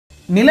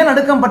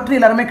நிலநடுக்கம் பற்றி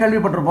எல்லாருமே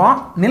கேள்விப்பட்டிருப்போம்.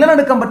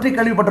 நிலநடுக்கம் பற்றி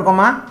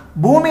கேள்விப்பட்டிருக்கோமா?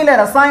 பூமியில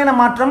ரசாயன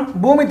மாற்றம்,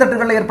 பூமி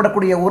தட்டுகளில்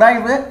ஏற்படக்கூடிய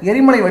உராய்வு,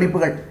 எரிமலை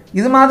வெடிப்புகள்,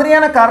 இது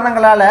மாதிரியான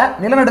காரணங்களால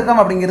நிலநடுக்கம்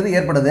அப்படிங்கிறது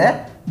ஏற்படுது.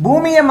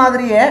 பூமியை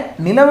மாதிரியே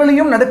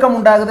நிலவிலையும் நடுக்கம்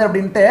உண்டாகுது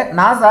அப்படின்ட்டு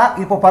நாசா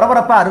இப்போ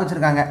பரபரப்பா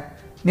அறிவிச்சிருக்காங்க.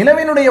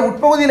 நிலவினுடைய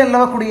உட்பகுதியில்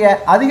நிலவக்கூடிய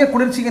அதிக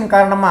குளிர்ச்சியின்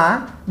காரணமா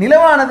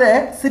நிலவானது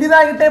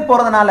சிறிதாகிட்டே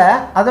போறதுனால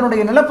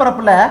அதனுடைய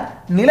நிலப்பரப்புல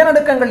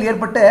நிலநடுக்கங்கள்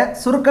ஏற்பட்டு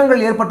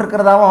சுருக்கங்கள்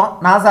ஏற்பட்டிருக்கிறதாவும்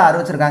நாசா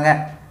அறிவிச்சிருக்காங்க.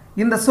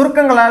 இந்த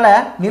சுருக்கங்களால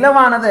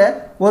நிலவானது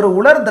ஒரு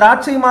உலர்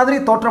திராட்சை மாதிரி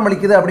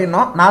தோற்றமளிக்குது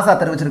அப்படின்னும் நாசா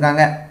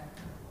தெரிவிச்சிருக்காங்க.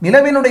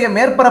 நிலவினுடைய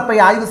மேற்பரப்பை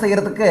ஆய்வு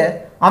செய்யறதுக்கு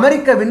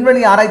அமெரிக்க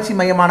விண்வெளி ஆராய்ச்சி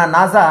மையமான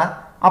NASA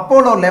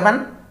Apollo 11,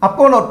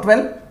 Apollo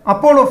 12,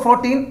 Apollo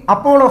 14,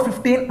 Apollo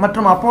 15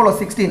 மற்றும் அப்போலோ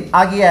 16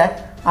 ஆகிய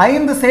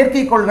 5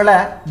 செயற்கைக்கோள்களை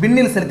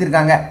விண்ணில்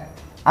செலுத்தியிருக்காங்க.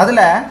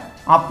 அதில்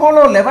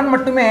அப்போலோ 11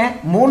 மட்டுமே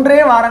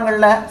 3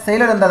 வாரங்களில்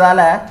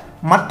செயலிழந்ததால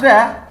மற்ற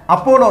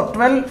அப்போலோ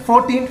 12,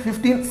 14,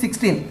 15,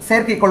 16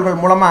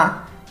 செயற்கைக்கோள்கள்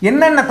மூலமாக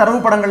என்னென்ன தரவு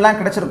படங்கள்லாம்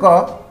கிடைச்சிருக்கோ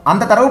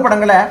அந்த தரவு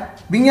படங்களை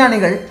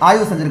விஞ்ஞானிகள்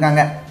ஆய்வு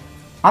செஞ்சுருக்காங்க.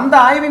 அந்த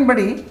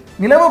ஆய்வின்படி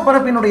நிலவு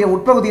பரப்பினுடைய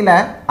உட்பகுதியில்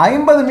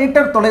 50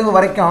 மீட்டர் தொலைவு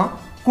வரைக்கும்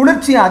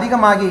குளிர்ச்சி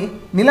அதிகமாகி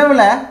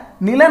நிலவில்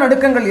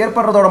நிலநடுக்கங்கள்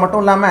ஏற்படுறதோடு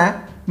மட்டும் இல்லாமல்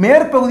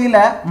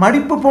மேற்பகுதியில்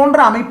மடிப்பு போன்ற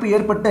அமைப்பு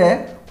ஏற்பட்டு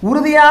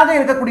உறுதியாக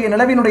இருக்கக்கூடிய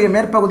நிலவினுடைய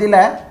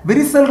மேற்பகுதியில்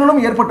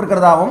விரிசல்களும்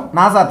ஏற்பட்டிருக்கிறதாகவும்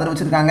நாசா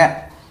தெரிவிச்சிருக்காங்க.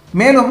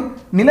 மேலும்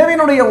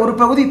நிலவினுடைய ஒரு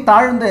பகுதி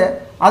தாழ்ந்து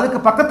அதுக்கு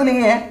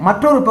பக்கத்திலேயே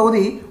மற்றொரு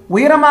பகுதி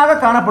உயரமாக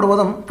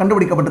காணப்படுவதும்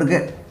கண்டுபிடிக்கப்பட்டிருக்கு.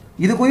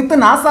 இது குறித்து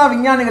நாசா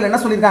விஞ்ஞானிகள் என்ன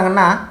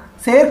சொல்லியிருக்காங்கன்னா,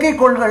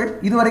 செயற்கைக்கோள்கள்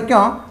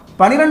இதுவரைக்கும்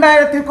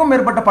 12,000க்கும்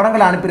மேற்பட்ட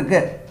படங்களை அனுப்பியிருக்கு.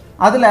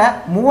 அதில்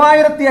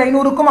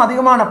 3,500க்கும்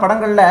அதிகமான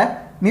படங்களில்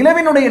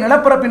நிலவினுடைய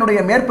நிலப்பரப்பினுடைய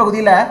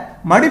மேற்பகுதியில்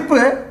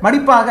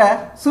மடிப்பாக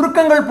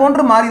சுருக்கங்கள்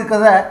போன்று மாறி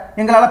இருக்கிறத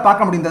எங்களால்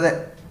பார்க்க முடிந்தது.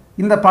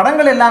 இந்த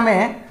படங்கள் எல்லாமே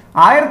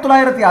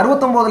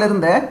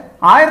 1969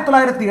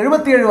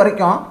 1977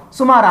 வரைக்கும்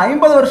சுமார்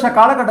 50 வருஷ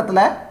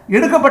காலகட்டத்தில்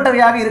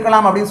எடுக்கப்பட்டவையாக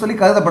இருக்கலாம் அப்படின்னு சொல்லி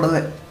கருதப்படுது.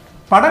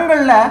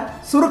 படங்களில்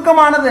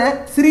சுருக்கமானது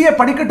சிறிய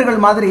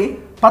படிக்கட்டுகள் மாதிரி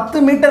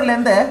 10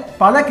 மீட்டர்லேருந்து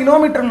பல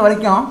கிலோமீட்டர்கள்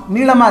வரைக்கும்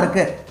நீளமாக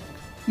இருக்கு.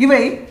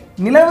 இவை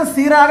நிலவு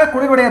சீராக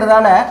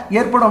குளிர்வடைகிறதால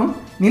ஏற்படும்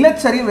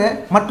நிலச்சரிவு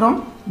மற்றும்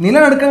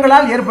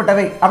நிலநடுக்கங்களால்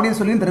ஏற்பட்டவை அப்படின்னு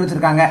சொல்லி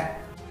தெரிவிச்சிருக்காங்க.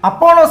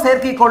 அப்போலோ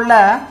செயற்கைக்கோள்ல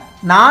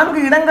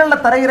 4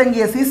 இடங்களில்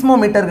தரையிறங்கிய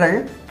சீஸ்மோமீட்டர்கள்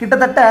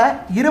கிட்டத்தட்ட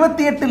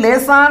 28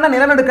 லேசான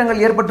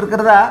நிலநடுக்கங்கள்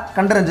ஏற்பட்டிருக்கிறதா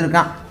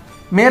கண்டறிஞ்சிருக்கான்.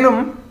 மேலும்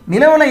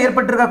நிலவில்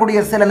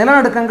ஏற்பட்டிருக்கக்கூடிய சில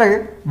நிலநடுக்கங்கள்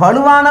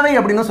வலுவானவை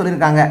அப்படின்னு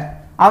சொல்லியிருக்காங்க.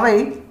 அவை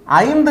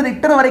 5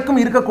 ரிக்டர்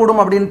வரைக்கும்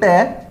இருக்கக்கூடும் அப்படின்ட்டு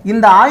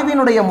இந்த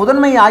ஆய்வினுடைய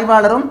முதன்மை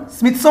ஆய்வாளரும்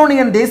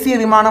ஸ்மித்சோனியன் தேசிய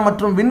விமானம்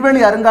மற்றும்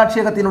விண்வெளி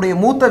அருங்காட்சியகத்தினுடைய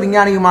மூத்த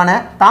விஞ்ஞானியுமான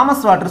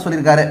தாமஸ் வாட்டர்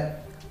சொல்லியிருக்காரு.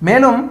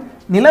 மேலும்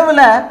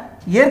நிலவில்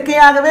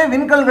இயற்கையாகவே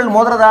விண்கல்கள்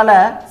மோதுறதால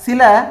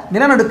சில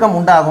நிலநடுக்கம்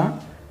உண்டாகும்.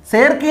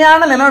 செயற்கையான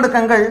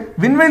நிலநடுக்கங்கள்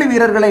விண்வெளி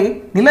வீரர்களை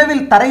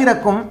நிலவில்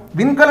தரையிறக்கும்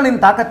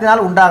விண்கலனின்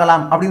தாக்கத்தினால்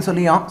உண்டாகலாம் அப்படின்னு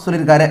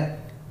சொல்லியிருக்காரு.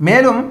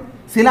 மேலும்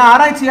சில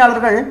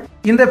ஆராய்ச்சியாளர்கள்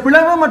இந்த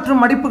பிளவு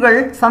மற்றும் மடிப்புகள்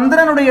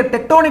சந்திரனுடைய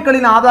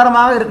டெக்டோனிக்களின்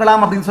ஆதாரமாக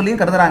இருக்கலாம் அப்படின்னு சொல்லி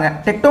கருதுறாங்க.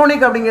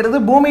 டெக்டோனிக் அப்படிங்கிறது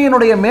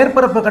பூமியினுடைய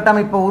மேற்பரப்பு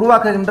கட்டமைப்பை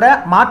உருவாக்குகின்ற,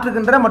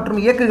 மாற்றுகின்ற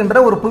மற்றும் இயக்குகின்ற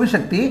ஒரு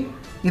புவிசக்தி.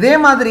 இதே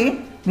மாதிரி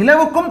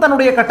நிலவுக்கும்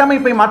தன்னுடைய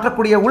கட்டமைப்பை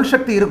மாற்றக்கூடிய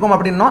உள்சக்தி இருக்கும்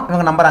அப்படின்னு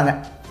இவங்க நம்புறாங்க.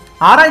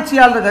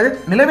 ஆராய்ச்சியாளர்கள்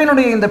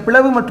நிலவினுடைய இந்த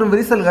பிளவு மற்றும்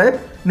விரிசல்கள்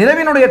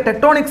நிலவினுடைய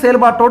டெக்டோனிக்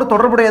செயல்பாட்டோடு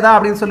தொடர்புடையதா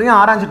அப்படின்னு சொல்லி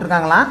ஆராய்ச்சிட்டு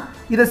இருக்காங்களாம்.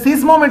 இதை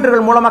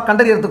சீஸ்மோமீட்டர்கள் மூலமாக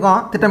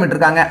கண்டறியறதுக்கும்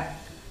திட்டமிட்டிருக்காங்க.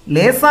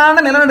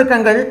 லேசான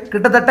நிலநடுக்கங்கள்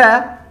கிட்டத்தட்ட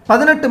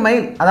 18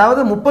 மைல்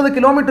அதாவது 30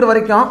 கிலோமீட்டர்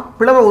வரைக்கும்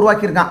பிளவை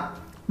உருவாக்கியிருக்கான்.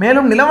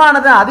 மேலும்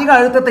நிலவானது அதிக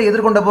அழுத்தத்தை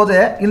எதிர்கொண்ட போது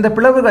இந்த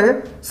பிளவுகள்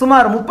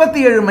சுமார்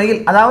 37 மைல்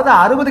அதாவது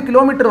 60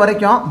 கிலோமீட்டர்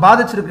வரைக்கும்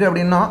பாதிச்சிருக்கு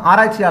அப்படின்னு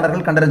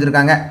ஆராய்ச்சியாளர்கள்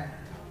கண்டறிஞ்சிருக்காங்க.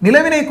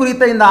 நிலவினை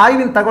குறித்த இந்த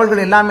ஆய்வின்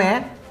தகவல்கள் எல்லாமே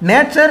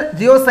நேச்சர்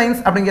ஜியோ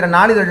சயின்ஸ் அப்படிங்கிற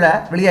நாளிதழில்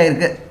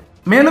வெளியாயிருக்கு.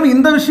 மேலும்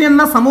இந்த விஷயம்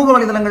தான் சமூக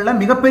வலைதளங்களில்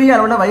மிகப்பெரிய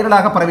அளவில்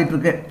வைரலாக பரவிட்டு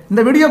இருக்கு.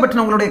 இந்த வீடியோ பற்றி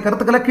உங்களுடைய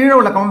கருத்துக்களை கீழே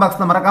உள்ள கமெண்ட்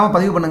பாக்ஸில் மறக்காம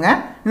பதிவு பண்ணுங்க.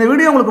 இந்த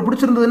வீடியோ உங்களுக்கு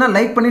பிடிச்சிருந்ததுன்னா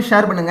லைக் பண்ணி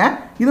ஷேர் பண்ணுங்க.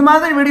 இது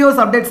மாதிரி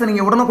வீடியோஸ் அப்டேட்ஸ்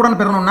நீங்கள் உடனுக்குடன்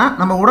பெறணும்னா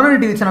நம்ம உடனடி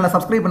டிவி சேனலை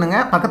சப்ஸ்கிரைப்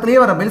பண்ணுங்க.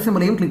 பக்கத்திலேயே வர பெல்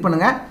சிம்பலையும் கிளிக்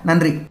பண்ணுங்க.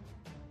 நன்றி.